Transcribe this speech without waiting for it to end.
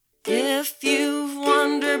if you've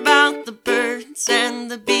wondered about the birds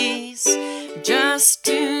and the bees, just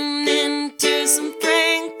tune into some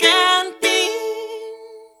Frank and Beans.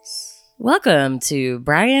 Welcome to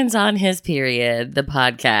Brian's on His Period, the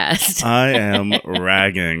podcast. I am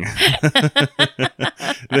ragging.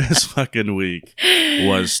 This fucking week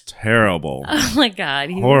was terrible. Oh my God.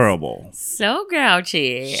 He Horrible. was so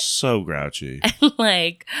grouchy. So grouchy.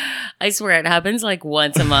 Like, I swear it happens like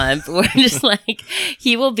once a month where just like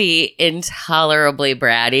he will be intolerably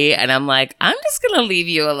bratty and I'm like, I'm just going to leave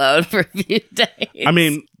you alone for a few days. I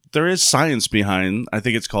mean, there is science behind, I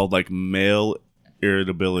think it's called like male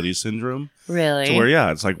irritability syndrome. Really? So where,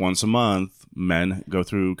 yeah, it's like once a month, men go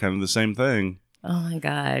through kind of the same thing. Oh my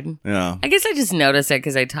God. Yeah. I guess I just notice it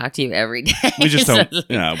because I talk to you every day. We just So, don't,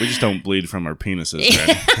 yeah, we just don't bleed from our penises.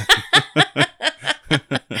 Right?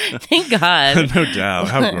 thank God. No doubt.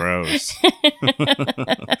 How gross.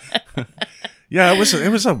 Yeah, it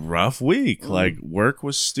was a rough week. Like work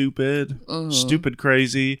was stupid, stupid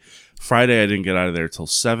crazy. Friday I didn't get out of there till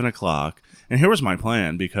 7:00. And here was my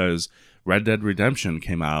plan because Red Dead Redemption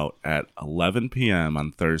came out at 11 p.m.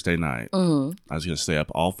 on Thursday night. I was gonna stay up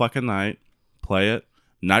all fucking night, play it,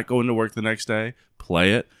 not go into work the next day,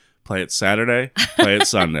 play it Saturday, play it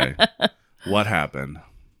Sunday. What happened?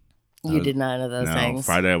 You did none of those things.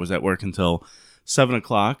 Friday I was at work until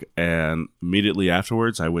 7:00, and immediately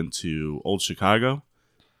afterwards I went to Old Chicago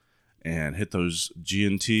and hit those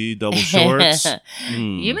G&T double shorts.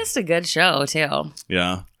 You missed a good show too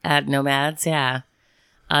Yeah. at Nomads. Yeah.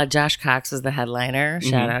 Josh Cox was the headliner.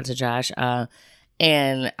 Shout out to Josh.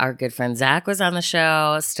 And our good friend Zach was on the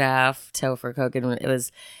show. Steph, Topher, Kogan. It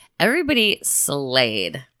was everybody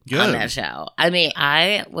slayed on that show. I mean,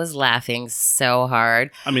 I was laughing so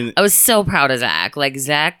hard. I mean, I was so proud of Zach. Like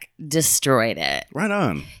Zach destroyed it. right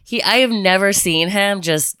on. I have never seen him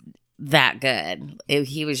just that good.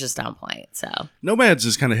 He was just on point. So Nomads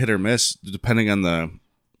is kind of hit or miss depending on the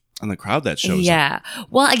crowd that shows up. yeah.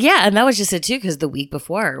 Well, yeah, and that was just it too because the week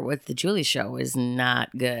before with the Julie show was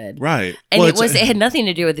not good. Right. And Well, it had nothing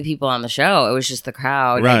to do with the people on the show. It was just the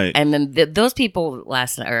crowd. Right. And then those people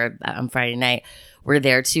last night or on Friday night were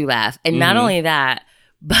there to laugh. And not only that,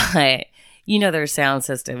 but their sound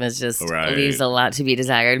system is just leaves a lot to be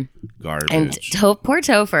desired. Garbage. And poor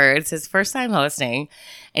Topher, it's his first time hosting,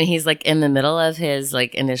 and he's like in the middle of his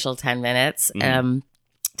like initial 10 minutes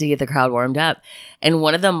to get the crowd warmed up, and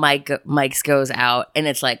one of the mics goes out, and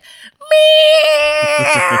it's like,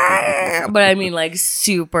 but I mean like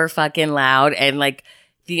super fucking loud, and like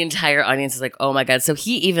the entire audience is like, oh my God. So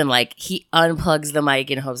he even like he unplugs the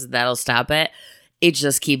mic in hopes that'll stop it. It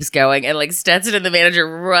just keeps going, and like Stetson and the manager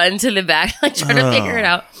run to the back, like trying to figure it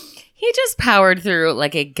out. He just powered through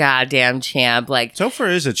like a goddamn champ. Like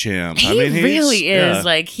Topher is a champ. He really is. Yeah.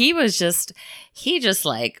 Like he just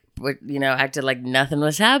like acted like nothing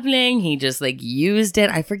was happening. He just like used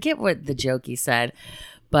it. I forget what the joke he said,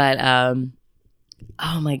 but oh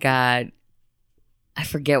my God. I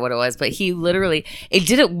forget what it was, but he literally, it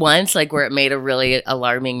did it once, like where it made a really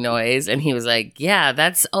alarming noise, and he was like, "Yeah,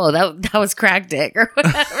 that was crack dick or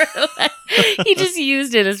whatever." Like, he just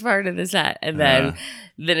used it as part of the set, and then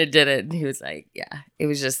it did it, and he was like, "Yeah, it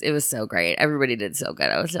was so great. Everybody did so good.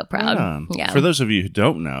 I was so proud." Yeah. For those of you who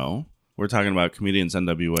don't know, we're talking about Comedians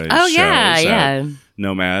NWA. Oh shows yeah.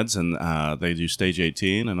 Nomads, and they do Stage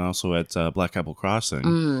 18, and also at Black Apple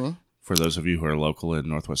Crossing. For those of you who are local in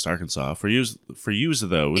Northwest Arkansas, for use of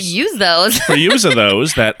those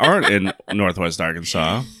that aren't in Northwest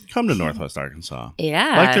Arkansas, come to Northwest Arkansas.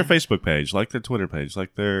 Yeah, like their Facebook page, like their Twitter page,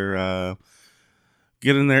 like their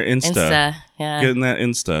get in their Insta. Yeah, get in that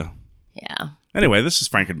Insta. Yeah. Anyway, this is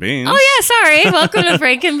Frank and Beans. Oh yeah, sorry. Welcome to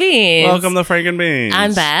Frank and Beans. Welcome to Frank and Beans.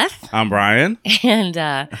 I'm Beth. I'm Brian. And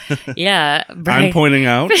yeah, Brian. I'm pointing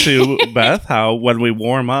out to Beth how when we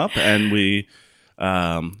warm up and we.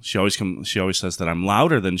 She always says that I'm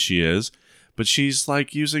louder than she is, but she's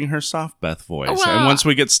like using her soft Beth voice. Oh, wow. And once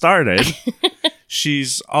we get started,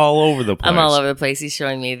 she's all over the place. I'm all over the place. He's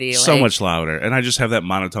showing me the so much louder, and I just have that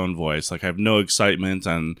monotone voice. Like I have no excitement,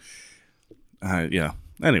 and yeah.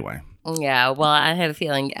 Anyway. Yeah. Well, I had a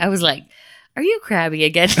feeling. I was like, "Are you crabby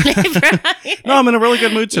again today, Brian?" No, I'm in a really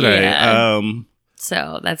good mood today. Yeah.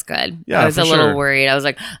 So that's good. Yeah, I was a little worried. I was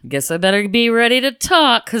like, I guess I better be ready to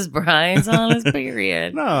talk because Brian's on his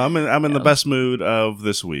period. No, I'm in the best mood of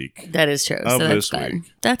this week. That is true. Of so that's this good. week.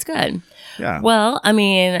 That's good. Yeah. Well, I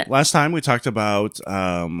mean, last time we talked about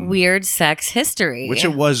weird sex history, which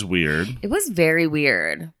it was weird. It was very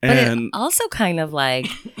weird, but it also kind of like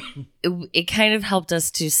it kind of helped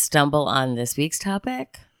us to stumble on this week's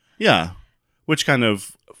topic. Yeah, which kind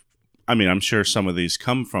of, I mean, I'm sure some of these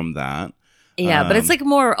come from that. Yeah, but it's like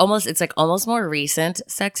almost more recent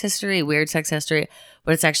sex history, weird sex history,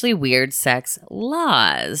 but it's actually weird sex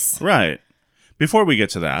laws. Right. Before we get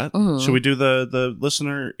to that, Mm-hmm. should we do the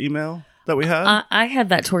listener email that we had? I had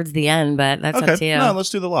that towards the end, but that's up to you. No, let's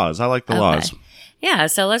do the laws. I like the laws. Yeah,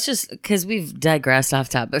 so let's just, because we've digressed off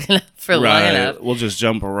topic for long enough. We'll just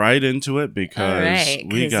jump right into it because right,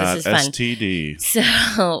 we 'cause got this is fun. STD.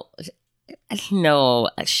 So, no,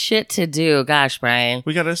 shit to do. Gosh, Brian.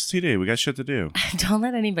 We got STD. We got shit to do. Don't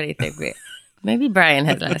let anybody think maybe Brian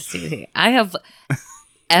has STD. I have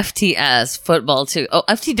FTS, football to,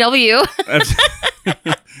 FTW,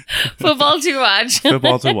 football to watch.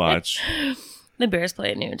 Football to watch. The Bears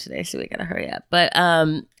play at noon today, so we gotta hurry up. But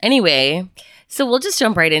anyway, so we'll just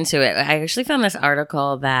jump right into it. I actually found this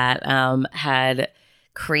article that had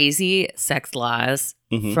crazy sex laws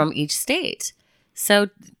from each state. So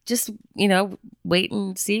just, wait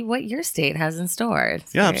and see what your state has in store.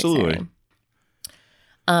 It's Yeah, very absolutely.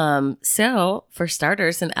 exciting. So for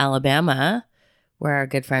starters, in Alabama, where our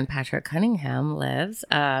good friend Patrick Cunningham lives,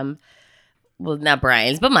 well, not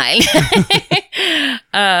Brian's, but mine.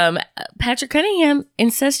 Patrick Cunningham,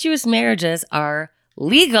 incestuous marriages are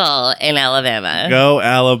legal in Alabama. Go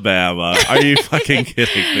Alabama. Are you fucking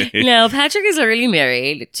kidding me? No, Patrick is already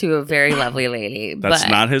married to a very lovely lady. That's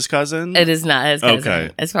but not his cousin? It is not his cousin,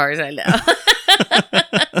 Okay. as far as I know.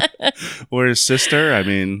 Or his sister? I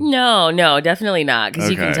mean, No, definitely not. Because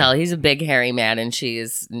you can Okay. tell he's a big hairy man and she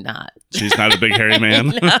is not. she's not a big hairy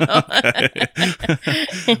man. Okay.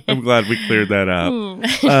 I'm glad we cleared that up.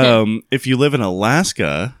 If you live in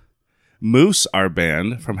Alaska, moose are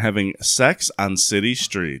banned from having sex on city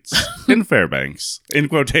streets in Fairbanks. In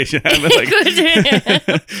quotation.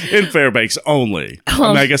 In Fairbanks only. I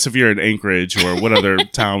mean, I guess if you're in Anchorage or what other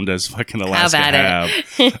town does fucking Alaska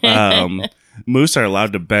have? Moose are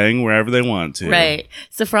allowed to bang wherever they want to. Right.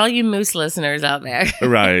 So for all you moose listeners out there.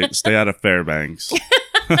 Right. Stay out of Fairbanks.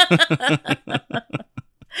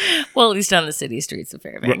 Well, at least on the city streets of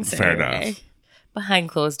Fairbanks. Fair anyway. enough. Behind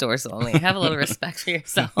closed doors only. Have a little respect for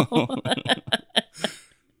yourself.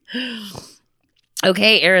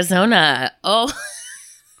 Okay, Arizona. Oh,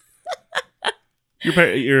 Your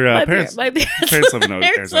parents my parents live in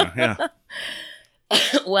Arizona. Yeah.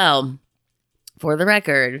 Well, for the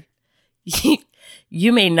record,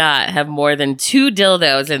 you may not have more than 2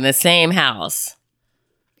 dildos in the same house.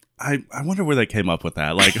 I wonder where they came up with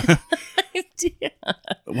that. Like,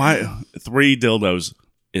 why 3 dildos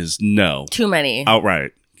is no. Too many.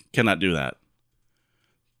 Outright. Cannot do that.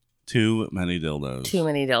 Too many dildos. Too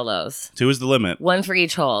many dildos. 2 is the limit. 1 for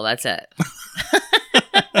each hole. That's it.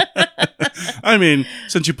 I mean,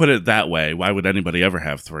 since you put it that way, why would anybody ever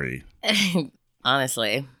have 3?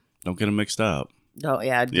 Honestly. Don't get them mixed up. Do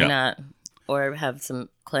not. Or have some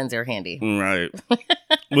cleanser handy. Right.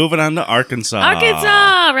 Moving on to Arkansas.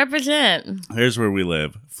 Arkansas, represent. Here's where we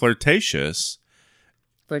live. Flirtation.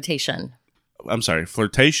 I'm sorry,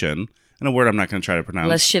 flirtation. And a word I'm not going to try to pronounce.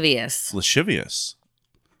 Lascivious. Lascivious.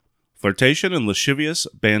 Flirtation and lascivious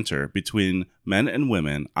banter between men and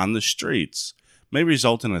women on the streets may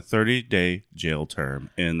result in a 30-day jail term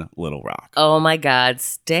in Little Rock. Oh my God.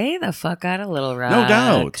 Stay the fuck out of Little Rock. No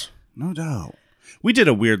doubt. No doubt. We did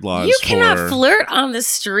a weird laws You cannot flirt on the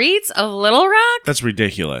streets of Little Rock? That's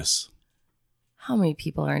ridiculous. How many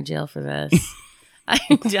people are in jail for this?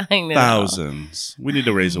 I'm dying to know. Thousands. We need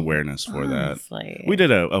to raise awareness for Honestly. that. We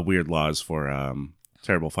did a weird laws for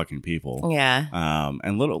terrible fucking people. Yeah.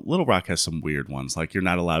 And Little Rock has some weird ones, like you're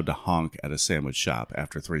not allowed to honk at a sandwich shop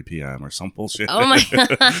after 3 p.m. or some bullshit. Oh my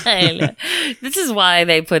God. This is why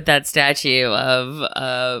they put that statue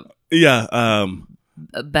of Yeah.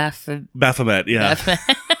 Baphomet. Yeah.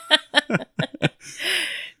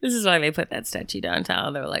 This is why they put that statue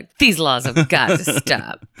downtown. They were like, these laws have got to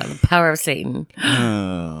stop. By the power of Satan.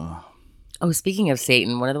 Oh, speaking of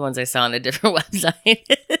Satan, one of the ones I saw on a different website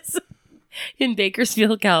is in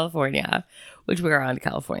Bakersfield, California, which we're on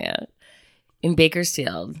California. In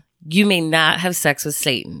Bakersfield, you may not have sex with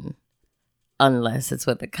Satan unless it's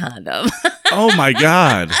with a condom. Oh my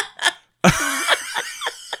God.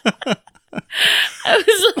 I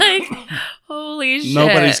was like, holy shit.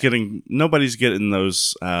 Nobody's getting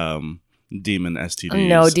those demon STDs.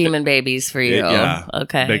 No demon babies for you. Yeah.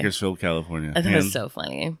 Okay. Bakersfield, California. I thought it was so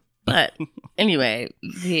funny. But anyway,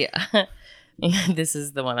 this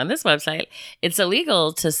is the one on this website. It's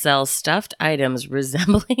illegal to sell stuffed items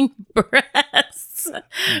resembling breasts.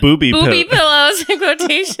 Booby pillows in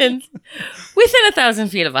quotations within 1,000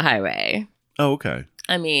 feet of a highway. Oh, okay.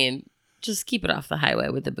 I mean, just keep it off the highway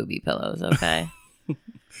with the booby pillows, okay?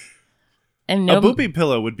 And a booby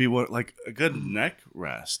pillow would be like a good neck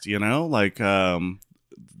rest, like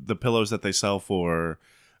the pillows that they sell for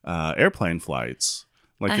airplane flights.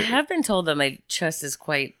 Like I have been told that my chest is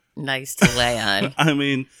quite nice to lay on. I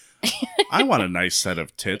mean, I want a nice set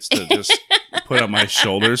of tits to just put on my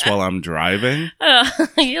shoulders while I'm driving.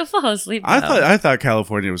 You'll fall asleep. I thought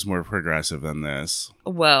California was more progressive than this.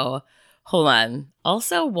 Whoa, hold on.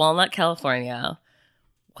 Also, Walnut, California,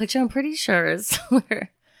 which I'm pretty sure is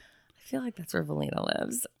where. I feel like that's where Valina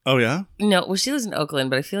lives. Oh yeah? No, well, she lives in Oakland,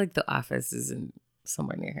 but I feel like the office is in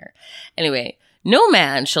somewhere near here. Anyway, no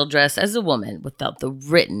man shall dress as a woman without the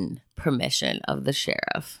written permission of the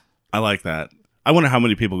sheriff. I like that. I wonder how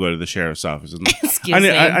many people go to the sheriff's office. Excuse me.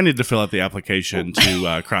 I need to fill out the application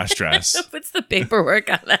to cross-dress. What's the paperwork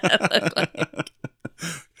on that look like?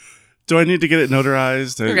 Do I need to get it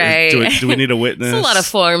notarized? Right. Do we need a witness? It's a lot of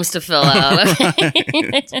forms to fill out.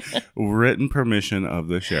 Right. Written permission of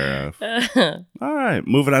the sheriff. All right.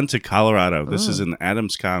 Moving on to Colorado. This is in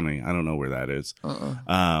Adams County. I don't know where that is.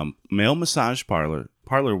 Male massage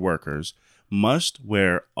parlor workers must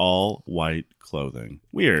wear all white clothing.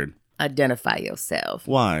 Weird. Identify yourself.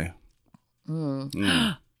 Why?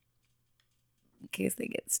 In case they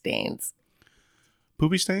get stains.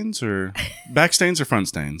 Poopy stains or back stains or front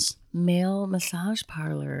stains? Male massage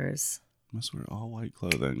parlors. Must wear all white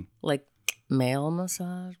clothing. Like male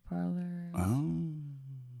massage parlors? Oh.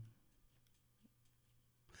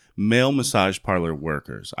 Male massage parlor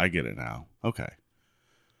workers. I get it now. Okay.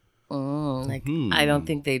 I don't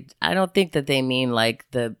think that they mean like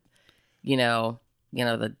the,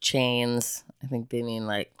 the chains. I think they mean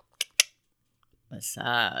like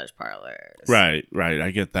massage parlors. Right. I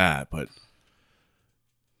get that, but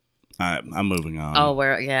I'm moving on. Oh,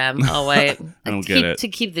 wait. I don't get it. To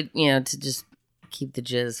keep the, to just keep the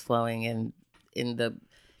jizz flowing in the,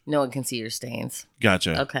 no one can see your stains.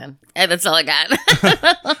 Gotcha. Okay. And that's all I got.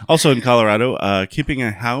 Also in Colorado, keeping a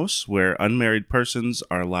house where unmarried persons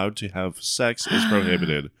are allowed to have sex is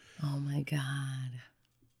prohibited. Oh my God.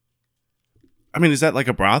 I mean, is that like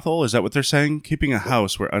a brothel? Is that what they're saying? Keeping a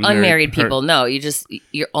house where unmarried people. No,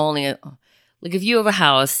 you're only, like if you have a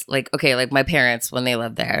house, like, okay, like my parents, when they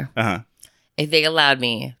lived there, if they allowed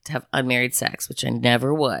me to have unmarried sex, which I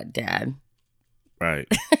never would, Dad. Right.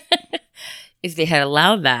 If they had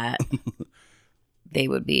allowed that, they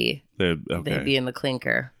would be, they'd be in the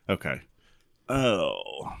clinker. Okay.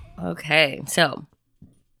 Oh. Okay. So,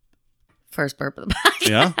 first burp of the podcast.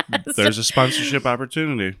 Yeah. There's a sponsorship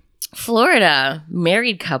opportunity. Florida,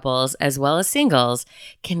 married couples as well as singles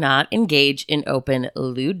cannot engage in open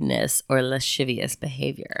lewdness or lascivious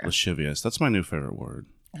behavior. Lascivious. That's my new favorite word.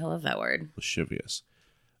 I love that word. Lascivious.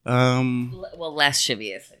 Well,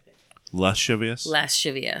 lascivious. I think. Lascivious?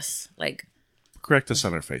 Lascivious. Like. Correct us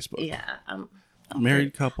on our Facebook. Yeah.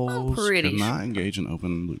 Married couples cannot engage in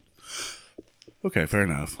open. Okay, fair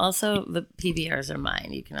enough. Also, the PBRs are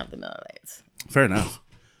mine. You can have the Miller Lights. Fair enough.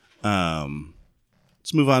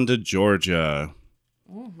 Let's move on to Georgia.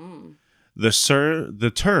 Mm-hmm.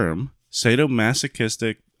 The term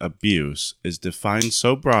sadomasochistic abuse is defined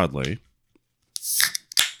so broadly.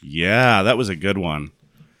 Yeah, that was a good one.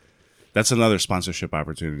 That's another sponsorship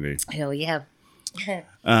opportunity. Hell yeah.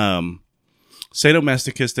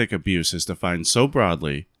 Sadomasochistic abuse is defined so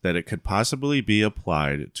broadly that it could possibly be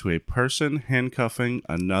applied to a person handcuffing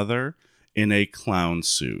another in a clown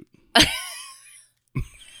suit.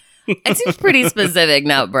 It seems pretty specific,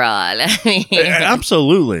 not broad. I mean,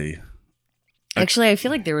 absolutely. Actually, I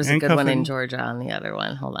feel like there was a good one in Georgia on the other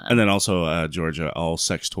one. Hold on. And then also Georgia, all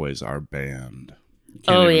sex toys are banned.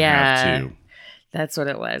 Oh, yeah. That's what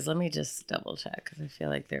it was. Let me just double check because I feel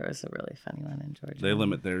like there was a really funny one in Georgia. They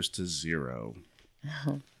limit theirs to 0.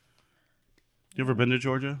 You ever been to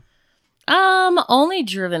Georgia? Only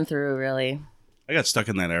driven through, really. I got stuck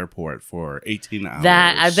in that airport for 18 hours.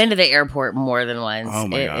 I've been to the airport more than once. Oh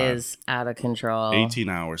my God. It is out of control. 18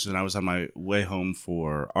 hours. And I was on my way home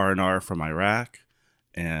for R&R from Iraq.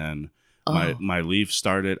 And my leave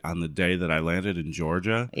started on the day that I landed in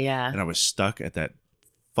Georgia. Yeah. And I was stuck at that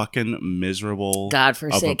fucking miserable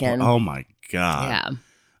godforsaken. Oh my God.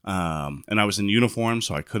 Yeah. And I was in uniform,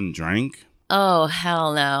 so I couldn't drink. Oh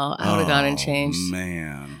hell no! I would have gone and changed.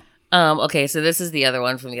 Man. Okay, so this is the other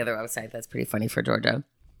one from the other website. That's pretty funny for Georgia.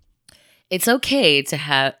 It's okay to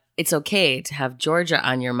have Georgia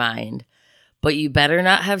on your mind, but you better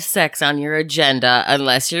not have sex on your agenda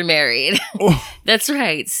unless you're married. Oh. That's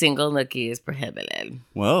right. Single nookie is prohibited.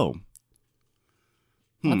 Whoa.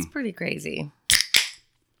 That's pretty crazy.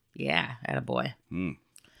 Yeah, attaboy.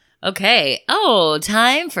 Okay. Oh,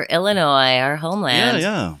 time for Illinois, our homeland.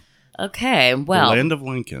 Yeah. Okay, well. The land of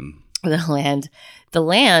Lincoln. The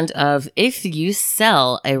land of if you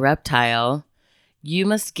sell a reptile, You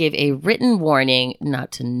must give a written warning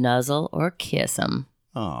not to nuzzle or kiss him.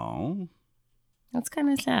 Oh. That's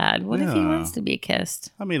kind of sad. What if he Yeah. wants to be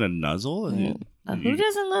kissed? I mean, a nuzzle? Who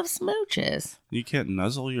doesn't love smooches? You can't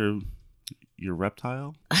nuzzle your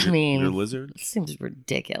reptile? I mean, your lizard? It seems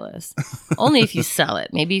ridiculous. Only if you sell it.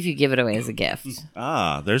 Maybe if you give it away as a gift.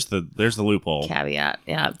 Ah, there's the loophole. Caveat.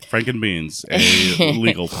 Yeah. Frank and Beans, a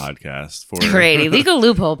legal podcast for Great. Illegal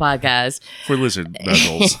loophole podcast for lizard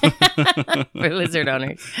nuzzles. for lizard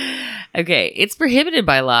owners. Okay. It's prohibited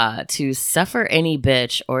by law to suffer any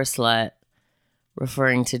bitch or slut,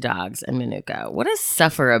 referring to dogs and Manuka. What does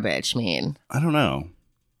suffer a bitch mean? I don't know.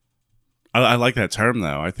 I like that term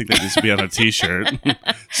though. I think that needs to be on a T-shirt.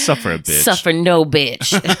 Suffer a bitch. Suffer no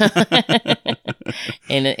bitch.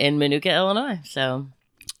 in Manuka, Illinois. So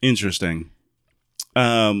Interesting.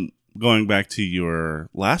 Going back to your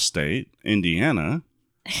last state, Indiana,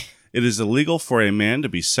 it is illegal for a man to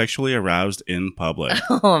be sexually aroused in public.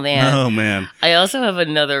 oh man. Oh man, I also have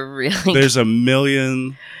another really there's a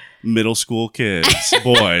million middle school kids,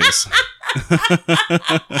 boys,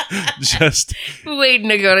 just waiting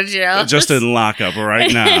to go to jail. just in lockup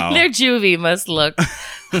right now. Their juvie must look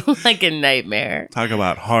like a nightmare. Talk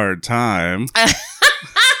about hard time.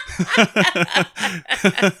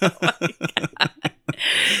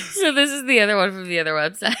 So this is the other one from the other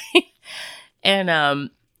website. And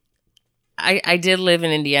I did live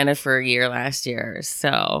in Indiana for a year last year,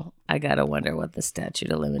 so I gotta wonder what the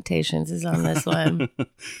statute of limitations is on this one.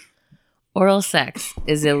 Oral sex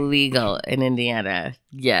is illegal in Indiana.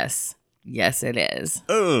 Yes. Yes, it is.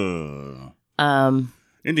 Ugh.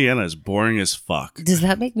 Indiana is boring as fuck. Does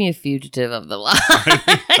that make me a fugitive of the law?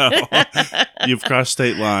 You've crossed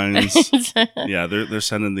state lines. Yeah, they're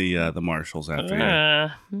sending the marshals after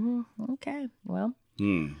you. Okay. Well.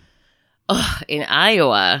 Hmm. In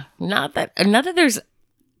Iowa, not that there's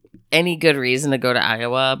any good reason to go to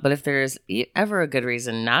Iowa, but if there's ever a good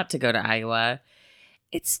reason not to go to Iowa,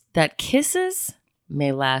 it's that kisses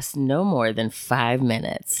may last no more than 5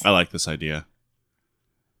 minutes. I like this idea.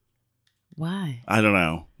 Why? I don't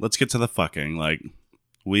know. Let's get to the fucking. Like,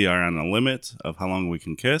 we are on a limit of how long we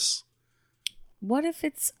can kiss. What if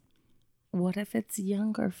it's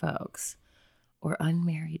younger folks or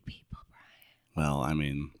unmarried people? Well, I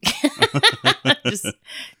mean, Just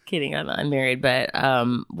kidding. I'm not married, but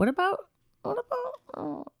what about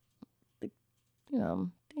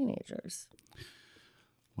teenagers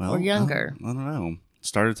well, or younger? I don't know.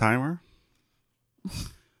 Start a timer.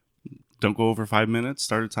 Don't go over 5 minutes.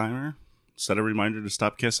 Start a timer. Set a reminder to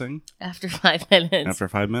stop kissing After 5 minutes. after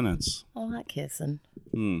 5 minutes. I like kissing.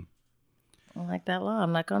 Hmm. I like that law.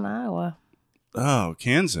 I'm not going to Iowa. Oh,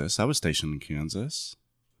 Kansas. I was stationed in Kansas.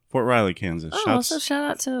 Fort Riley, Kansas. Oh, also shout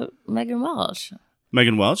out to Megan Welch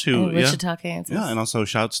Megan Welch, who in Wichita, Kansas. yeah, and also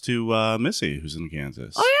shouts to Missy, who's in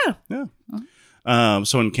Kansas. Oh yeah. Yeah.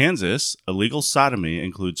 So in Kansas, illegal sodomy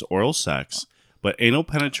includes oral sex, but anal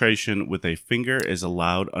penetration with a finger is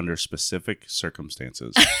allowed under specific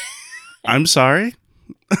circumstances. I'm sorry?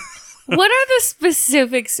 What are the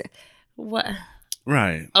specifics? What?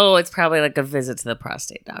 Right. Oh, it's probably like a visit to the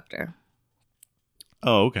prostate doctor.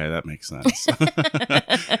 Oh, okay. That makes sense.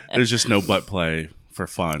 There's just no butt play for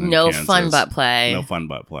fun. No in Kansas. fun butt play. No fun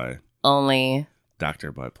butt play. Only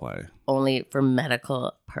Doctor butt play. for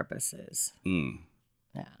medical purposes. Mm.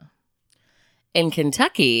 Yeah. In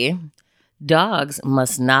Kentucky, dogs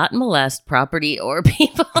must not molest property or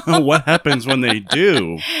people. What happens when they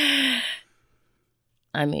do?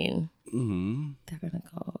 I mean, Mm-hmm. they're gonna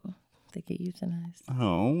go. They get euthanized.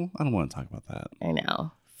 Oh, I don't want to talk about that. I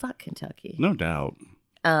know. Fuck Kentucky. No doubt.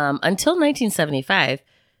 Until 1975,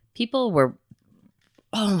 people were.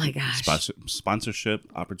 Oh my gosh. Sponsorship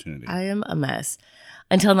opportunity. I am a mess.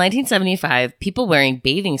 Until 1975, people wearing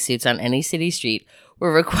bathing suits on any city street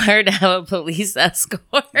were required to have a police escort.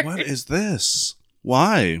 What is this?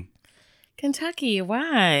 Why? Kentucky,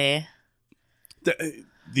 why?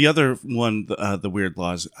 The other one, the weird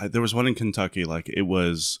laws. There was one in Kentucky. Like it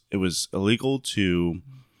was illegal to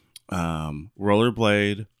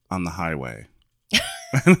rollerblade on the highway.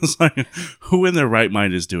 And it's like, who in their right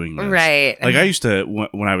mind is doing this? Right. Like I used to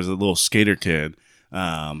when I was a little skater kid.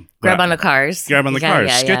 Grab on the cars. Grab on the cars,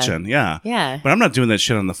 Yeah. skitching, yeah. Yeah. But I'm not doing that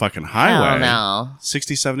shit on the fucking highway. Hell no.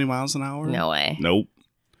 60, 70 miles an hour? No way. Nope.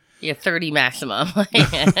 You're 30 maximum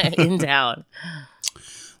in town.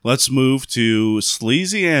 Let's move to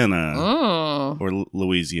Sleaziana Mm. or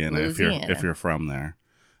Louisiana, Louisiana. if you're from there.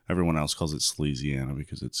 Everyone else calls it Sleaziana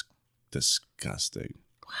because it's disgusting.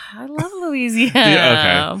 I love Louisiana.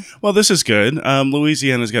 Yeah, okay. Well, this is good.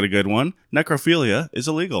 Louisiana's got a good one. Necrophilia is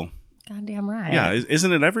illegal. Goddamn right. Yeah,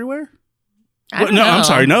 isn't it everywhere? I don't no, know. I'm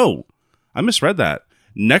sorry. No, I misread that.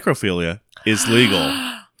 Necrophilia is legal.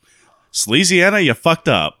 Sleaziana, you fucked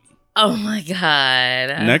up. Oh my God.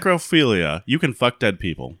 Necrophilia, you can fuck dead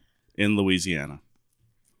people in Louisiana.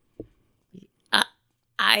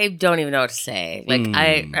 I don't even know what to say. Like,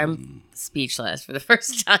 I'm speechless for the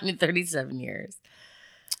first time in 37 years.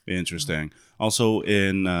 Interesting. Also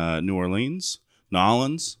in New Orleans,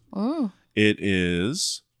 it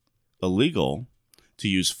is illegal to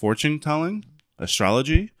use fortune telling,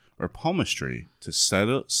 astrology, or palmistry to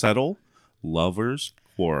settle lovers'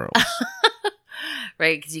 quarrels.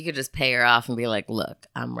 Right? Because you could just pay her off and be like, look,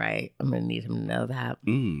 I'm right. I'm going to need him to know that.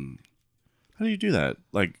 How do you do that?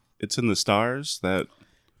 Like, it's in the stars that...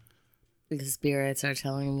 The spirits are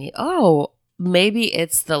telling me, oh, maybe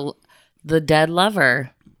it's the dead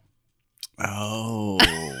lover. Oh.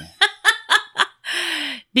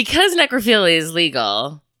 Because necrophilia is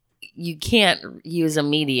legal, you can't use a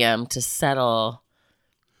medium to settle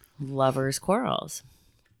lovers' quarrels.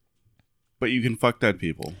 But you can fuck dead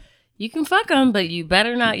people. You can fuck them, but you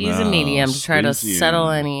better not use a medium to try to settle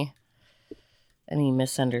any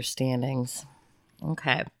misunderstandings.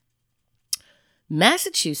 Okay.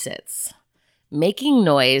 Massachusetts. Making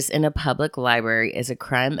noise in a public library is a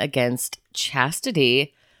crime against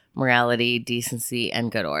chastity, morality, decency, and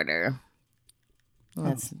good order.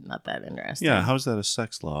 That's not that interesting. Yeah, how's that a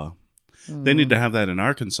sex law? They need to have that in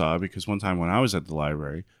Arkansas because one time when I was at the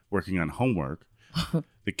library working on homework,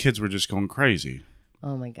 the kids were just going crazy.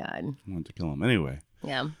 Oh my God. I wanted to kill them. Anyway.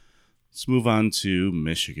 Yeah. Let's move on to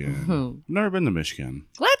Michigan. Never been to Michigan.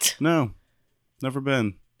 What? No, never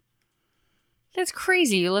been. That's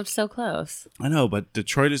crazy. You lived so close. I know, but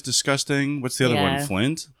Detroit is disgusting. What's the other one?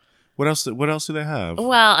 Flint? What else do they have?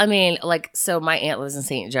 Well, I mean, like, so my aunt lives in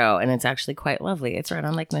St. Joe, and it's actually quite lovely. It's right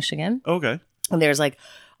on Lake Michigan. Okay. And there's, like,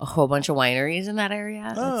 a whole bunch of wineries in that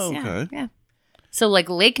area. Oh, okay. Yeah. So, like,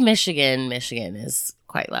 Lake Michigan is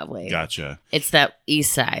quite lovely. Gotcha. It's that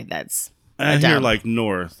east side that's And here, like,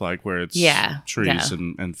 north, like, where it's trees yeah.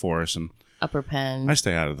 and forest. And Upper Penn. I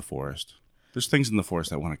stay out of the forest. There's things in the forest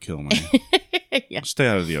that want to kill me. Yeah. Stay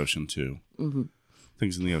out of the ocean, too.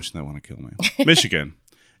 Things in the ocean that want to kill me. Michigan.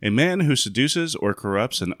 A man who seduces or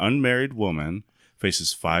corrupts an unmarried woman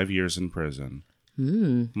faces 5 years in prison.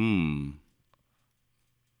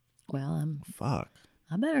 Well, Fuck.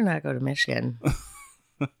 I better not go to Michigan.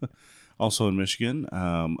 Also in Michigan,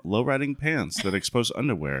 low-riding pants that expose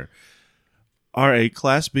underwear are a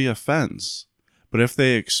Class B offense. But if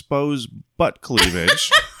they expose butt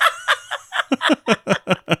cleavage...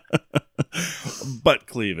 butt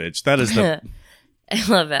cleavage. That is the... I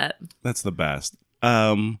love that. That's the best.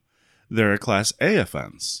 They're a Class A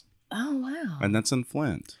offense. Oh, wow. And that's in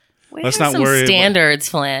Flint. Let's not worry standards,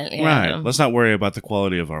 Flint. Yeah. Right. Let's not worry about the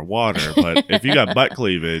quality of our water. But if you got butt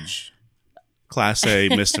cleavage, Class A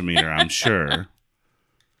misdemeanor, I'm sure.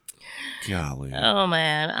 Golly. Oh,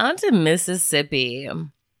 man. On to Mississippi,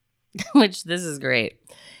 which this is great.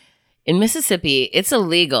 In Mississippi, it's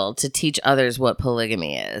illegal to teach others what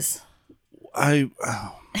polygamy is. Do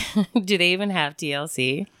they even have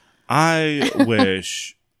TLC? I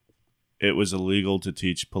wish it was illegal to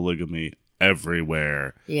teach polygamy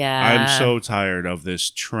everywhere. Yeah. I'm so tired of this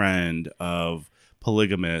trend of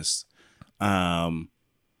polygamists. I'm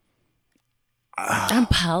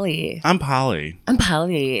poly. I'm poly.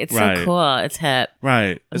 It's so cool. It's hip.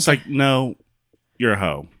 Right. It's like, no, you're a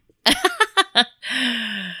hoe.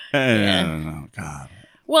 Oh, God.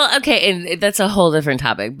 Well, okay, and that's a whole different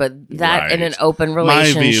topic, but that in an open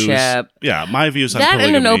relationship... My views on that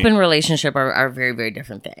polygamy... and an open relationship are very, very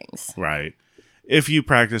different things. Right. If you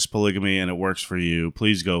practice polygamy and it works for you,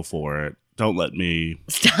 please go for it. Don't let me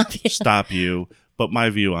stop you. But my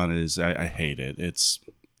view on it is I hate it. It's...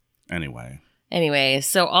 Anyway,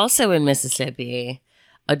 so also in Mississippi,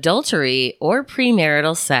 adultery or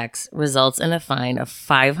premarital sex results in a fine of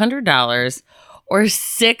 $500 or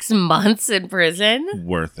 6 months in prison.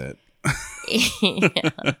 Worth it. Yeah.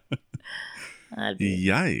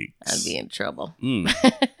 Yikes. I'd be in trouble. All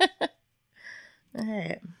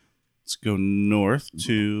right. Let's go north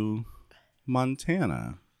to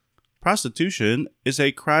Montana. Prostitution is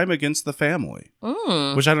a crime against the family.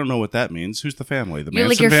 Which I don't know what that means. Who's the family? The Manson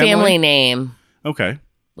like your family name. Okay.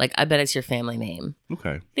 Like, I bet it's your family name.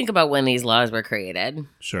 Okay. Think about when these laws were created.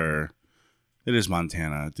 Sure. It is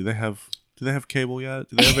Montana. Do they have cable yet?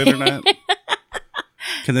 Do they have internet?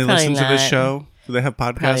 Can they listen to this show? Do they have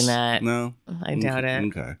podcasts? Probably not. No? I doubt it.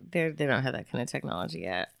 Okay. They don't have that kind of technology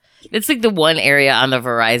yet. It's like the one area on the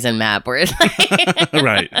Verizon map where it's like...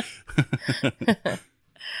 Right.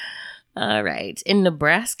 All right. In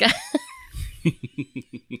Nebraska,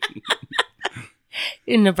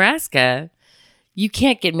 You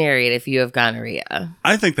can't get married if you have gonorrhea.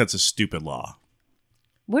 I think that's a stupid law.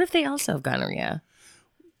 What if they also have gonorrhea?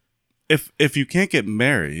 If you can't get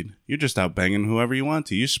married, you're just out banging whoever you want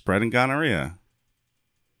to. You're spreading gonorrhea.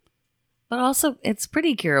 But also, it's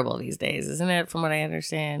pretty curable these days, isn't it? From what I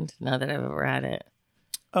understand, now that I've ever had it.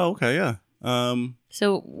 Oh, okay, yeah.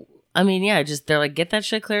 So, I mean, yeah, just they're like, get that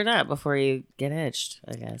shit cleared up before you get itched,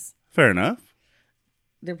 I guess. Fair enough.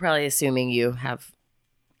 They're probably assuming you have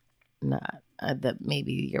not, that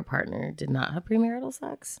maybe your partner did not have premarital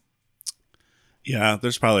sex. Yeah,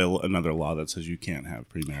 there's probably another law that says you can't have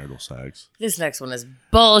premarital sex. This next one is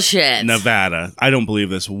bullshit. Nevada. I don't believe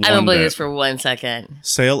this one I don't believe bit. this for 1 second.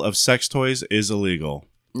 Sale of sex toys is illegal.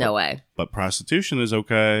 No way. But prostitution is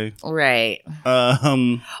okay. Right.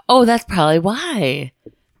 Oh, that's probably why.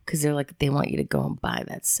 Because they're like, they want you to go and buy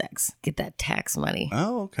that sex. Get that tax money.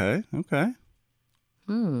 Oh, okay.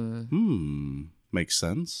 Makes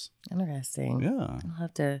sense. Interesting. Yeah. I'll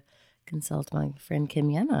have to consult my friend Kim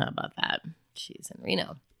Yenna about that. She's in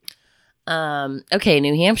Reno. Okay,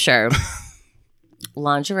 New Hampshire.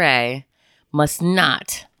 Lingerie must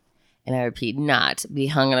not, and I repeat, not be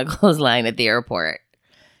hung on a clothesline at the airport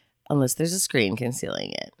unless there's a screen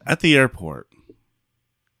concealing it. At the airport.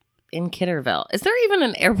 In Kitterville. Is there even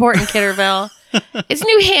an airport in Kitterville? It's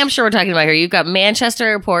New Hampshire we're talking about here. You've got Manchester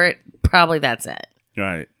Airport. Probably that's it.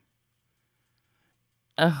 Right.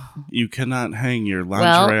 Oh. You cannot hang your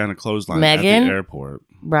lingerie on a clothesline at the airport.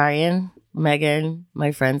 Brian, Megan,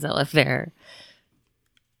 my friends that live there.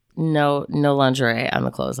 No lingerie on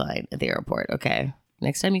the clothesline at the airport. Okay.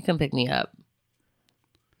 Next time you come pick me up.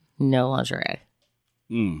 No lingerie.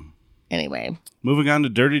 Anyway. Moving on to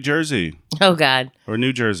Dirty Jersey. Oh, God. Or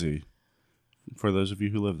New Jersey. For those of you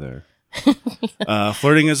who live there.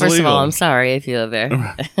 Flirting is illegal. First of all, I'm sorry if you live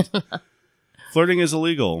there. Flirting is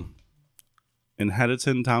illegal. In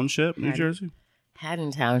Haddon Township, New Jersey?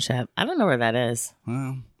 Haddon Township. I don't know where that is.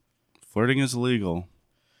 Well, flirting is illegal.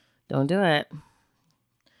 Don't do it.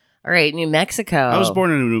 All right, New Mexico. I was born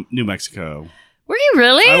in New Mexico. Were you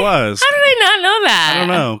really? I was. How did I not know that? I don't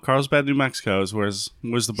know. Carlsbad, New Mexico is was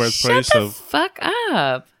the birthplace Shut the of. fuck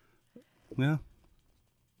up. Yeah.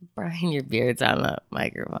 Brian, your beard's on the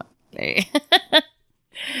microphone. There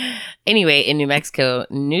Anyway, in New Mexico,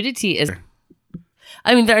 nudity is.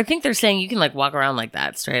 I mean, I think they're saying you can like walk around like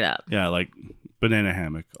that straight up. Yeah, like banana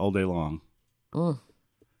hammock all day long. Mm.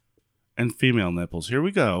 And female nipples. Here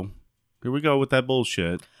we go. Here we go with that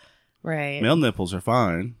bullshit. Right. Male nipples are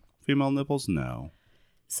fine. Female nipples, no.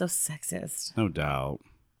 So sexist. No doubt.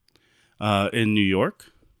 In New York,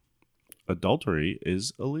 adultery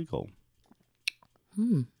is illegal.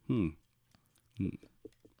 Well,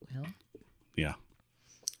 Yeah.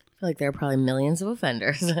 I feel like there are probably millions of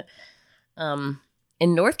offenders.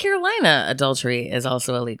 In North Carolina, adultery is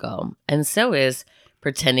also illegal. And so is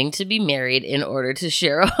pretending to be married in order to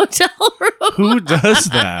share a hotel room. Who does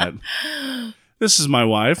that? This is my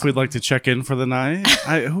wife. We'd like to check in for the night.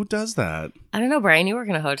 Who does that? I don't know, Brian. You work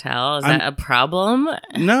in a hotel. Is that a problem?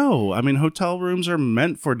 No. I mean, hotel rooms are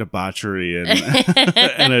meant for debauchery and,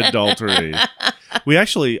 and adultery. We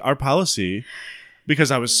actually, our policy, because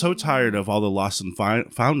I was so tired of all the lost and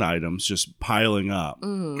found items just piling up.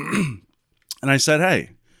 And I said,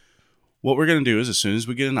 hey, what we're going to do is as soon as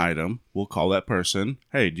we get an item, we'll call that person.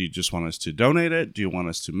 Hey, do you just want us to donate it? Do you want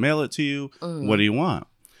us to mail it to you? What do you want?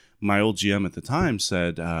 My old GM at the time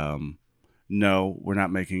said, no, we're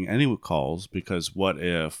not making any calls because what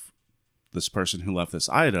if this person who left this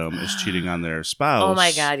item is cheating on their spouse? Oh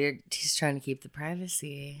my God, he's trying to keep the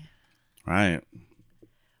privacy. Right.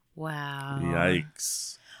 Wow.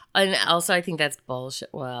 Yikes. And also, I think that's bullshit.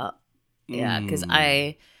 Well, yeah, because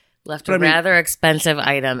I left a rather expensive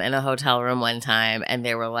item in a hotel room one time, and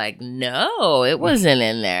they were like, no, it wasn't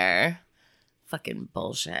in there. Fucking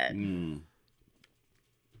bullshit.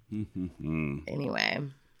 Anyway.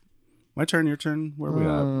 My turn, your turn? Where are we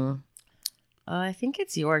at? I think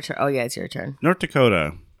it's your turn. Oh, yeah, it's your turn. North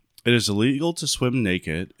Dakota. It is illegal to swim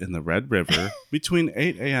naked in the Red River between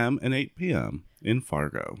 8 a.m. and 8 p.m. in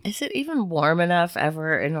Fargo. Is it even warm enough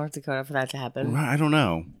ever in North Dakota for that to happen? I don't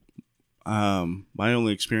know. My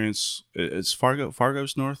only experience is Fargo.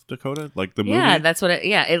 Fargo's North Dakota, like the movie. Yeah, that's what it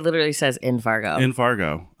literally saes in Fargo. In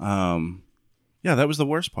Fargo. Yeah, that was the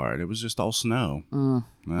worst part. It was just all snow. I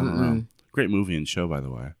don't know. Great movie and show, by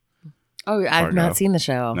the way. Oh, I've Fargo. not seen the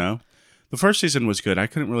show. No? The first season was good. I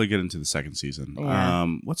couldn't really get into the second season. Yeah.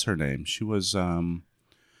 What's her name? She was, I'm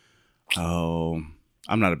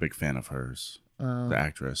not a big fan of hers. The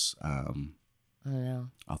actress. I don't know.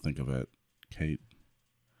 I'll think of it. Kate.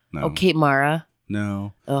 No. Oh, Kate Mara.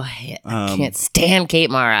 No. Oh, I can't stand Kate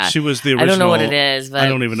Mara. She was the original. I don't know what it is, but I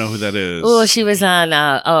don't even know who that is. Oh, she was on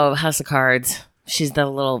House of Cards. She's the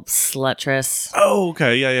little slutress. Oh,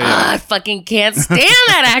 okay. Yeah. I fucking can't stand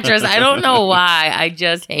that actress. I don't know why. I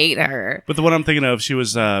just hate her. But the one I'm thinking of, she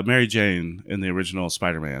was Mary Jane in the original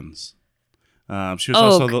Spider-Mans. She was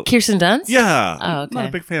also Kirsten Dunst? Yeah. Oh, okay. I'm not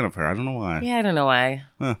a big fan of her. I don't know why. Yeah, I don't know why.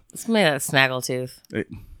 Huh. It's made of snaggletooth.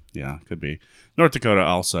 Yeah, could be. North Dakota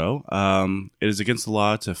also. It is against the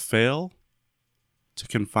law to fail to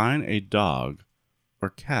confine a dog or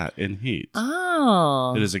cat in heat.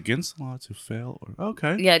 Oh. It is against the law to fail or...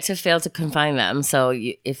 Okay. Yeah, to fail to confine them. So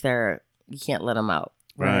if you can't let them out.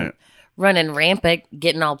 Right. Running rampant,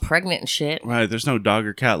 getting all pregnant and shit. Right. There's no dog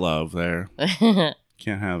or cat love there. Can't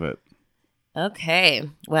have it. Okay.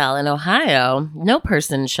 Well, in Ohio, no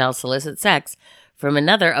person shall solicit sex from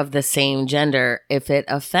another of the same gender if it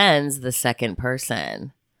offends the second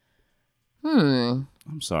person. I'm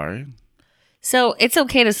sorry. So it's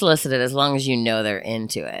okay to solicit it as long as you know they're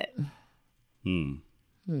into it.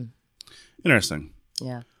 Interesting.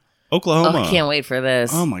 Yeah. Oklahoma. Oh, I can't wait for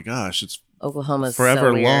this. Oh my gosh. It's Oklahoma's forever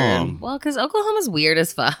so weird. long. Well, because Oklahoma's weird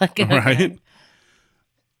as fuck. right.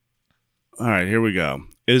 All right, here we go.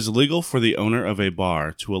 It is illegal for the owner of a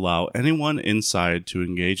bar to allow anyone inside to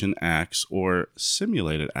engage in acts or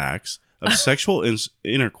simulated acts of sexual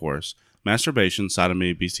intercourse, masturbation,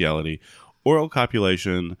 sodomy, bestiality, oral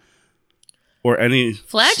copulation, or any...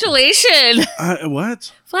 Flagellation.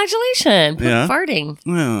 What? Flagellation. Yeah. Farting.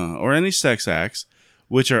 Or any sex acts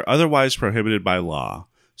which are otherwise prohibited by law.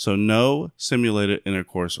 So no simulated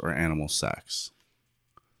intercourse or animal sex.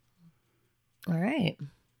 All right.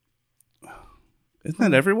 Isn't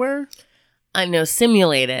that everywhere? I know,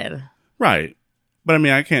 simulated. Right. But I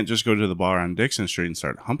mean, I can't just go to the bar on Dixon Street and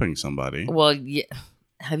start humping somebody. Well,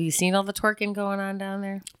 have you seen all the twerking going on down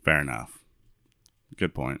there? Fair enough.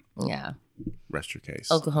 Good point. Yeah. Rest your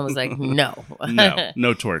case. Oklahoma's like, no.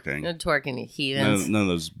 No twerking. No twerking, you heathens. None of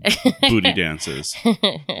those booty dances.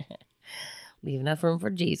 Leave enough room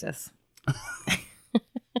for Jesus.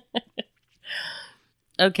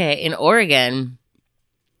 Okay, in Oregon...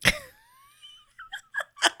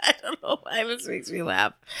 I don't know why this makes me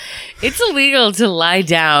laugh. It's illegal to lie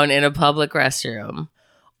down in a public restroom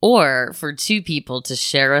or for two people to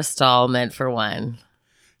share a stall meant for one.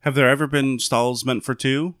 Have there ever been stalls meant for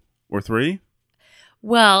two or three?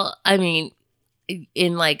 Well, I mean,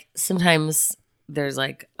 in like sometimes there's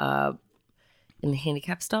like in the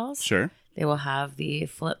handicap stalls, Sure. they will have the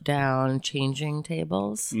flip down changing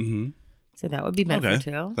tables. Mm-hmm. So that would be meant for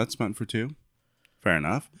two. That's meant for two. Fair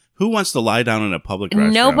enough. Who wants to lie down in a public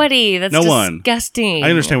restroom? Nobody. That's disgusting.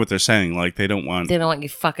 I understand what they're saying. Like they don't want you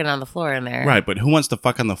fucking on the floor in there. Right, but who wants to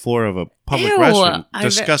fuck on the floor of a public Ew, restroom?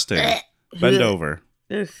 Disgusting. Bend over.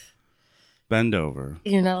 Ugh. Bend over.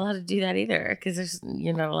 You're not allowed to do that either because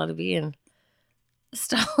you're not allowed to be in a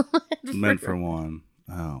stall. Meant for one.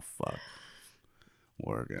 Oh, fuck.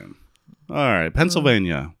 Oregon. All right.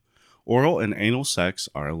 Pennsylvania. Oral and anal sex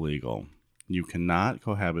are illegal. You cannot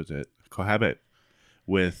cohabit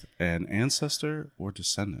with an ancestor or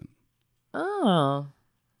descendant. Oh.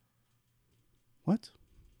 What?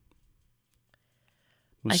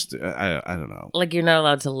 I don't know. Like you're not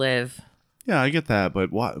allowed to live. Yeah, I get that,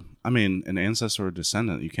 but what? I mean, an ancestor or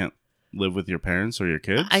descendant, you can't live with your parents or your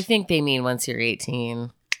kids? I think they mean once you're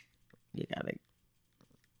 18, you gotta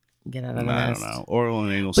get out of the nest. I don't know. Oral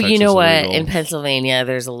and anal sex But you know is what? illegal. In Pennsylvania,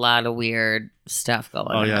 there's a lot of weird stuff going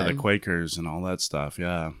on. Oh, yeah, the Quakers and all that stuff,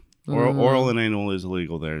 yeah. Oral and anal is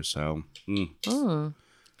illegal there, so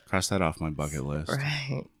cross that off my bucket list.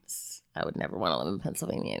 Right. I would never want to live in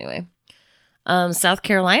Pennsylvania anyway. South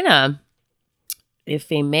Carolina.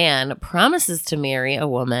 If a man promises to marry a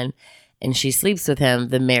woman and she sleeps with him,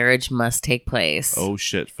 the marriage must take place. Oh,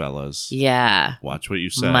 shit, fellas. Yeah. Watch what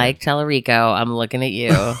you say. Mike Tellerico, I'm looking at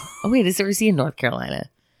you. Oh, wait, is he in North Carolina?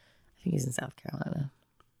 I think he's in South Carolina.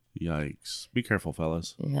 Yikes. Be careful,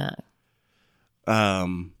 fellas. Yeah.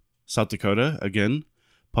 South Dakota, again,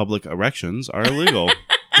 public erections are illegal.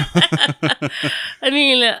 I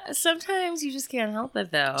mean, sometimes you just can't help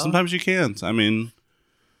it, though. Sometimes you can't. I mean,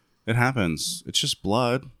 it happens. It's just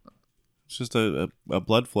blood. It's just a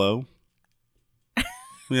blood flow.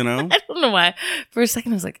 You know? I don't know why. For a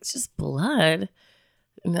second, I was like, it's just blood.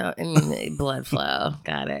 No, I mean, blood flow.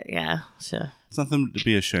 Got it. Yeah, sure. It's nothing to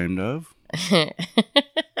be ashamed of.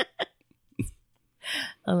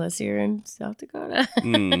 Unless you're in South Dakota.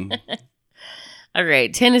 All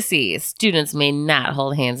right. Tennessee. Students may not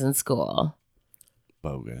hold hands in school.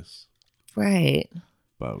 Bogus. Right.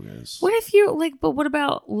 Bogus. What if you, but what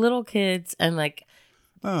about little kids and,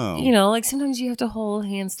 Oh. You know, like sometimes you have to hold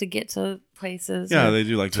hands to get to places. Yeah, or they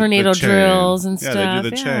do like tornado the chain. drills and Yeah, stuff. they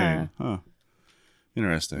do the yeah. chain. Huh.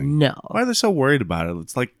 Interesting. No. Why are they so worried about it?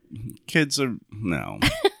 It's like kids are... No.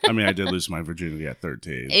 I mean, I did lose my virginity at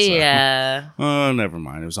 13. So. Yeah. Oh, never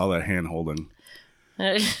mind. It was all that hand-holding.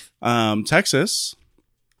 Texas...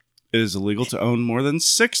 It is illegal to own more than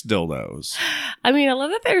 6 dildos. I mean, I love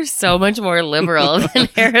that they're so much more liberal than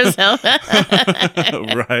Arizona.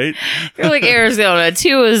 Right? You're like, Arizona,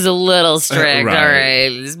 2 is a little strict. Right. All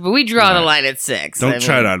right. But we draw the line at 6. Don't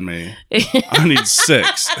try it on me. I need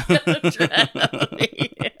 6.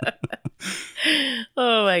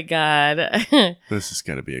 Oh, my God. This is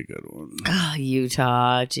going to be a good one. Oh,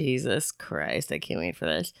 Utah. Jesus Christ. I can't wait for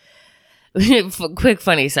this. Quick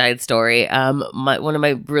funny side story. One of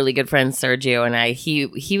my really good friends, Sergio, and I,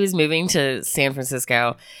 he was moving to San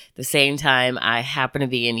Francisco the same time I happened to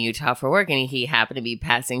be in Utah for work, and he happened to be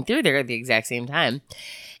passing through there at the exact same time.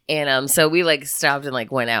 And so we like stopped and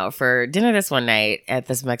like went out for dinner this one night at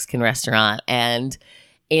this Mexican restaurant. And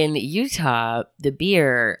in Utah, the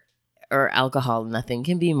beer or alcohol, nothing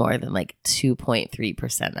can be more than like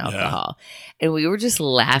 2.3% alcohol. Yeah. And we were just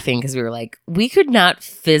laughing because we were like, we could not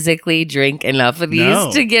physically drink enough of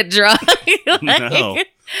these to get drunk. Like, no.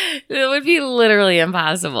 It would be literally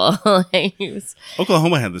impossible.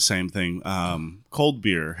 Oklahoma had the same thing. Cold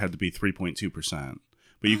beer had to be 3.2%.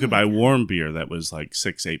 But you could buy warm beer that was like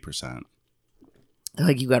 6-8%.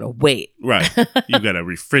 Like, you gotta wait. Right. You gotta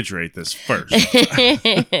refrigerate this first.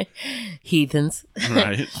 Heathens.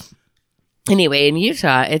 Right. Anyway, in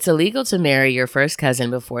Utah, it's illegal to marry your first cousin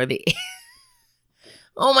before the...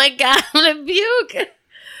 Oh my God, I'm gonna puke.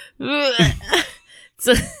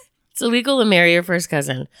 It's illegal to marry your first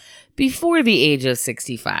cousin before the age of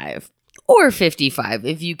 65 or 55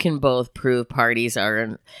 if you can both prove both parties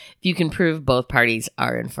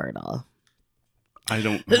are infertile.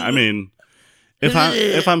 I mean,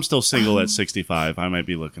 if I'm still single at 65, I might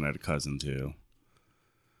be looking at a cousin too.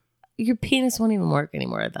 Your penis won't even work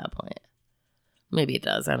anymore at that point. Maybe it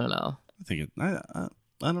does. I don't know. I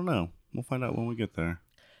don't know. We'll find out when we get there.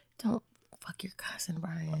 Don't fuck your cousin,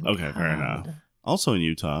 Brian. Okay, God. fair enough. Also in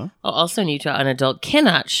Utah. Also in Utah, an adult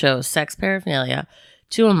cannot show sex paraphernalia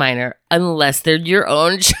to a minor unless they're your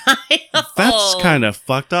own child. That's kind of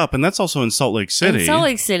fucked up. And that's also in Salt Lake City. In Salt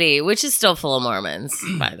Lake City, which is still full of Mormons,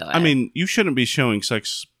 by the way. I mean, you shouldn't be showing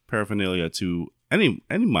sex paraphernalia to any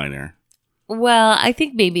minor. Well, I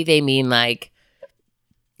think maybe they mean like,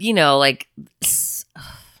 you know, like, sex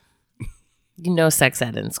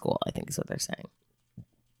ed in school, I think is what they're saying.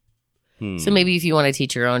 So maybe if you want to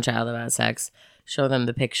teach your own child about sex, show them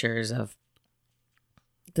the pictures of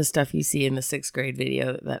the stuff you see in the 6th grade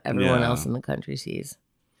video that everyone else in the country sees.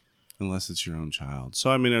 Unless it's your own child. So,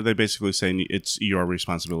 I mean, are they basically saying it's your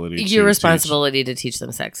responsibility to teach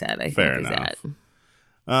them sex ed, I think. Fair enough.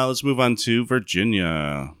 Let's move on to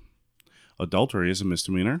Virginia. Adultery is a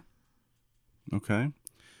misdemeanor. Okay.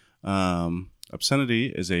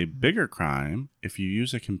 Obscenity is a bigger crime if you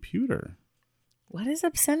use a computer. What is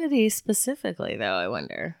obscenity specifically, though, I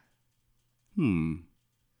wonder? I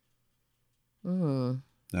don't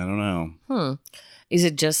know. Is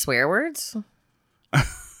it just swear words?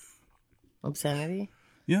 Obscenity?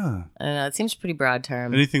 Yeah. I don't know. It seems a pretty broad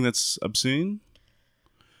term. Anything that's obscene?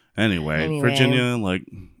 Anyway. Virginia, like,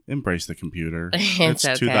 embrace the computer. It's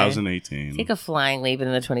okay. 2018. Take a flying leap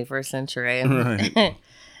into the 21st century. Right.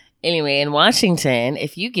 Anyway, in Washington,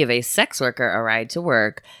 if you give a sex worker a ride to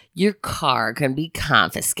work, your car can be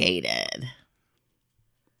confiscated.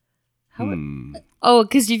 Oh,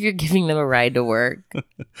 because if you're giving them a ride to work.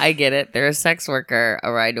 I get it. They're a sex worker,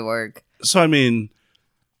 a ride to work. So, I mean,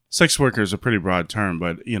 sex worker is a pretty broad term,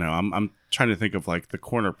 but, you know, I'm trying to think of, like, the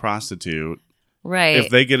corner prostitute. Right. If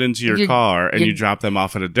they get into your car and you drop them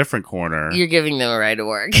off at a different corner. You're giving them a ride to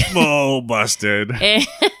work. Oh, busted.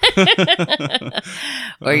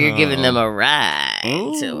 Or you're giving them a ride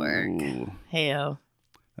to work. Hey-o.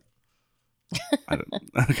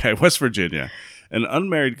 Okay, West Virginia. An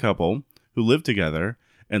unmarried couple who live together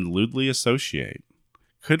and lewdly associate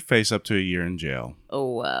could face up to a year in jail.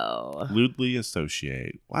 Oh, wow. Lewdly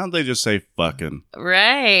associate. Why don't they just say fucking?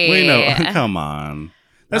 Right. We know. Come on.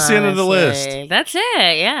 That's the end of the list. That's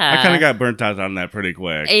it, yeah. I kind of got burnt out on that pretty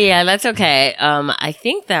quick. Yeah, that's okay. I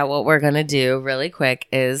think that what we're going to do really quick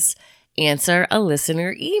is answer a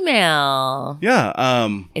listener email. Yeah.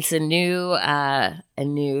 It's a new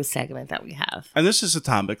segment that we have. And this is a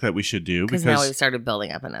topic that we should do because now we've started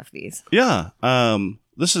building up enough of these. Yeah.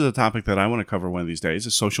 This is a topic that I want to cover one of these days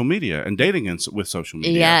is social media and dating with social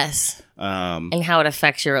media. Yes. And how it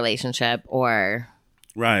affects your relationship or...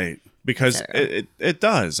 Right. Because it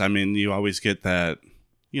does. I mean, you always get that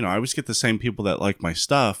I always get the same people that like my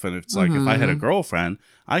stuff. And it's like, if I had a girlfriend,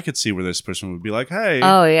 I could see where this person would be like, hey,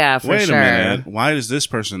 oh yeah, for wait sure. a minute. Why does this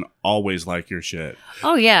person always like your shit?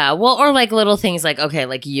 Oh yeah. Well, or like little things like, okay,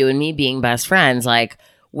 like you and me being best friends, like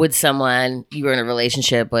would someone you were in a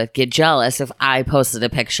relationship with get jealous if I posted a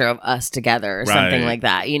picture of us together or something Right. like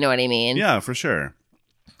that? You know what I mean? Yeah, for sure.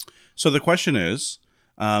 So the question is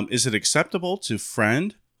it acceptable to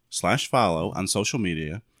friend/follow on social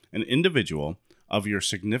media an individual of your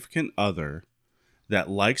significant other that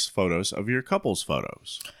likes photos of your couple's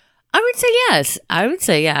photos? I would say yes. I would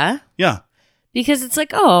say yeah. Yeah. Because it's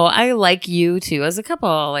like, oh, I like you too as a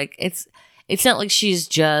couple. Like it's not like she's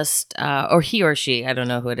just or he or she, I don't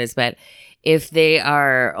know who it is, but if they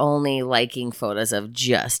are only liking photos of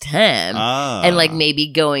just him and like maybe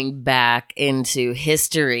going back into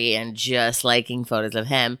history and just liking photos of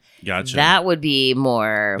him, Gotcha. that would be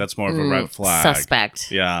more That's more of a red flag.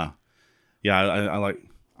 Suspect. Yeah. Yeah, I like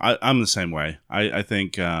I'm the same way. I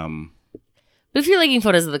think But if you're liking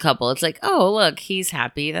photos of the couple, it's like, oh, look, he's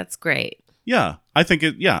happy. That's great. yeah, I think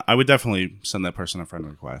I would definitely send that person a friend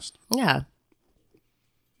request. Yeah.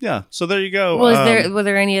 Yeah, so there you go. Well, were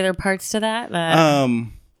there any other parts to that?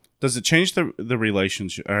 Does it change the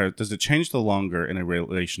relationship, or does it change the longer in a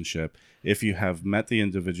relationship if you have met the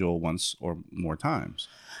individual once or more times?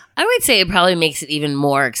 I would say it probably makes it even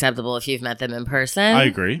more acceptable if you've met them in person. I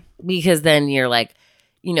agree. Because then you're like,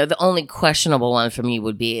 the only questionable one for me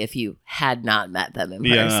would be if you had not met them in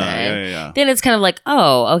person. Yeah. Then it's kind of like,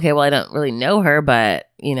 oh, okay, well, I don't really know her, but,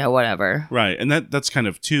 whatever. Right, and that's kind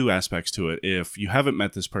of two aspects to it. If you haven't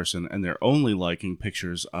met this person and they're only liking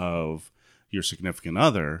pictures of your significant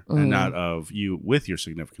other and not of you with your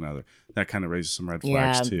significant other, that kind of raises some red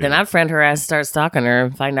flags too. Then I'd friend her ass, start stalking her,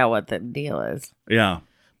 and find out what the deal is. Yeah.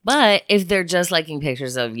 But if they're just liking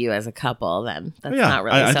pictures of you as a couple, then that's not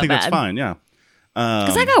really I so think bad. that's fine. Yeah.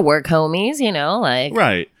 Because I got work homies, like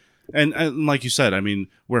Right. And like you said, I mean,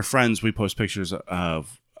 we're friends. We post pictures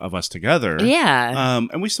of us together. Yeah.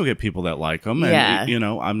 And we still get people that like them. Yeah. And,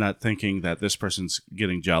 I'm not thinking that this person's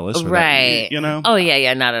getting jealous. Or right. That, Oh,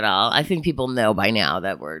 yeah, not at all. I think people know by now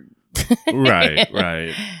that we're... Right.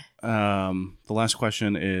 The last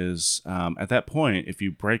question is, at that point, if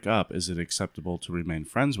you break up, is it acceptable to remain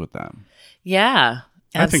friends with them? Yeah.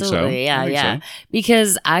 Absolutely. I think so. Yeah.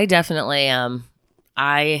 Because I definitely...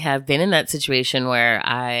 I have been in that situation where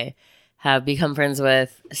I have become friends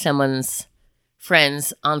with someone's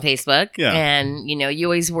friends on Facebook. Yeah. And, you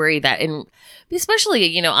always worry that, and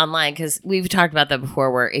especially, online, because we've talked about that before,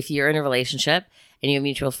 where if you're in a relationship and you have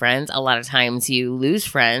mutual friends, a lot of times you lose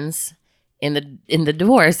friends in the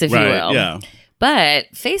divorce, if you will. Yeah. But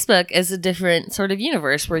Facebook is a different sort of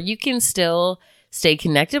universe where you can still stay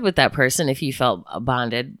connected with that person if you felt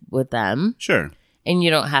bonded with them. Sure. And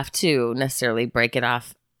you don't have to necessarily break it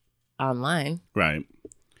off online. Right.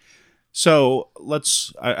 So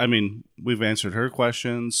I mean, we've answered her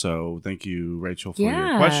question. So thank you, Rachel, for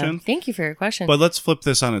your question. Thank you for your question. But let's flip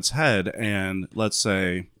this on its head and let's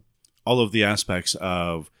say all of the aspects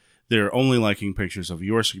of they're only liking pictures of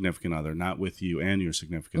your significant other, not with you and your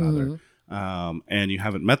significant other. And you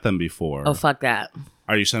haven't met them before. Oh, fuck that.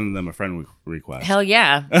 Are you sending them a friend request? Hell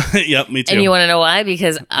yeah. Yep, me too. And you want to know why?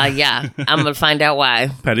 Because, yeah, I'm going to find out why.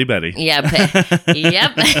 Petty Betty. Yeah.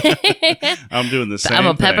 Yep. I'm doing the same I'm a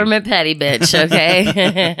thing. peppermint petty bitch,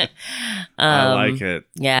 okay? I like it.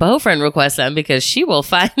 Yeah. Bo friend request them because she will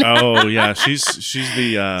find Oh, yeah. She's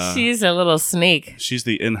the... She's a little sneak. She's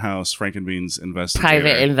the in-house Frankenbeans investigator.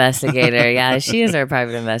 Private investigator. Yeah, she is our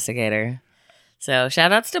private investigator. So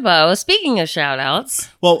shout outs to Bo. Speaking of shout outs.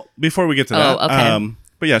 Well, before we get to that, okay.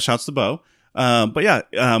 But yeah, shouts to Bo.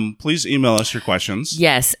 Please email us your questions.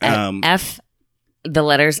 Yes. The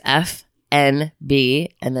letters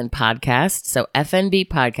FNB and then podcast. So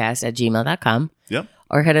FNBpodcast@gmail.com. Yep.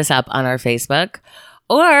 Or hit us up on our Facebook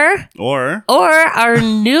or our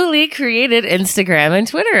newly created Instagram and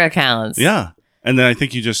Twitter accounts. Yeah. And then I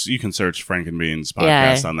think you can search Frankenbeans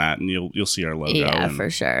podcast on that and you'll see our logo. Yeah, and,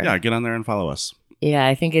 for sure. Yeah, get on there and follow us. Yeah,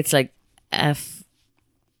 I think it's like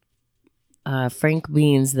Frank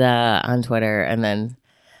Beans on Twitter, and then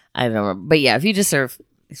I don't remember. But yeah, if you search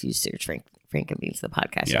Frank and Beans the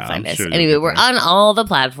podcast, you'll find us. Sure Anyway, we're on all the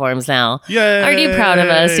platforms now. Yay! Aren't you proud of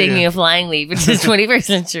us taking a flying leap into the 21st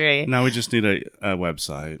century? Now we just need a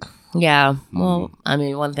website. Yeah. Well, I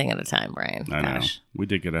mean, one thing at a time, Brian. I know. Gosh. We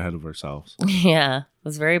did get ahead of ourselves. Yeah. I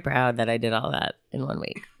was very proud that I did all that in 1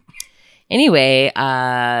 week. Anyway,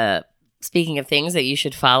 speaking of things that you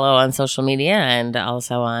should follow on social media and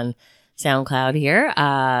also on SoundCloud here,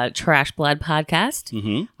 Trash Blood Podcast.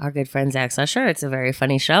 Mm-hmm. Our good friend Zach Susher. It's a very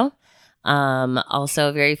funny show. Also,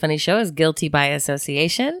 a very funny show is Guilty by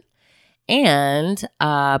Association and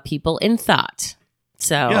People in Thought.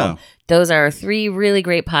 So those are 3 really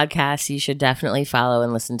great podcasts you should definitely follow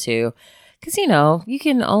and listen to. Because, you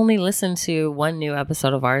can only listen to 1 new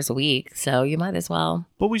episode of ours a week. So you might as well.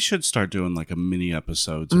 But we should start doing like a mini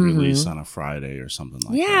episode to release on a Friday or something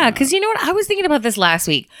like that. Yeah, because you know what? I was thinking about this last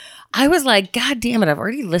week. I was like, God damn it. I've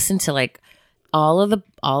already listened to like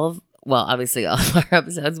well, obviously all of our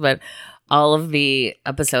episodes, but all of the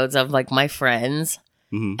episodes of like my friends.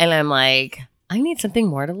 And I'm like, I need something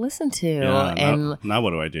more to listen to. Yeah, and now what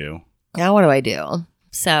do I do? Now what do I do?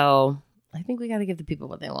 So I think we got to give the people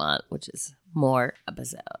what they want, which is more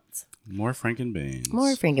episodes. More Frankenbeans.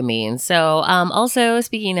 More Frankenbeans. So also,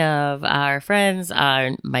 speaking of our friends,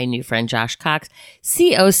 my new friend Josh Cox,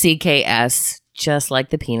 Cocks, just like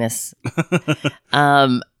the penis.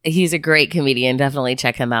 He's a great comedian. Definitely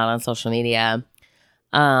check him out on social media.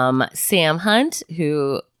 Sam Hunt,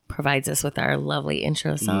 who provides us with our lovely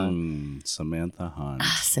intro song. Samantha Hunt.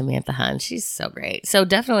 Samantha Hunt. She's so great. So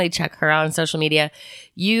definitely check her out on social media.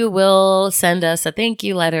 You will send us a thank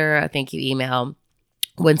you letter, a thank you email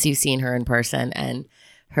once you've seen her in person and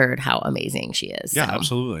heard how amazing she is. Yeah, so,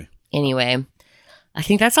 absolutely. Anyway, I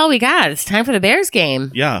think that's all we got. It's time for the Bears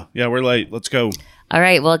game. Yeah, we're late. Let's go. All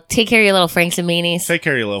right. Well, take care of your little Franks and Beanies. Take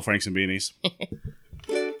care of your little Franks and Beanies.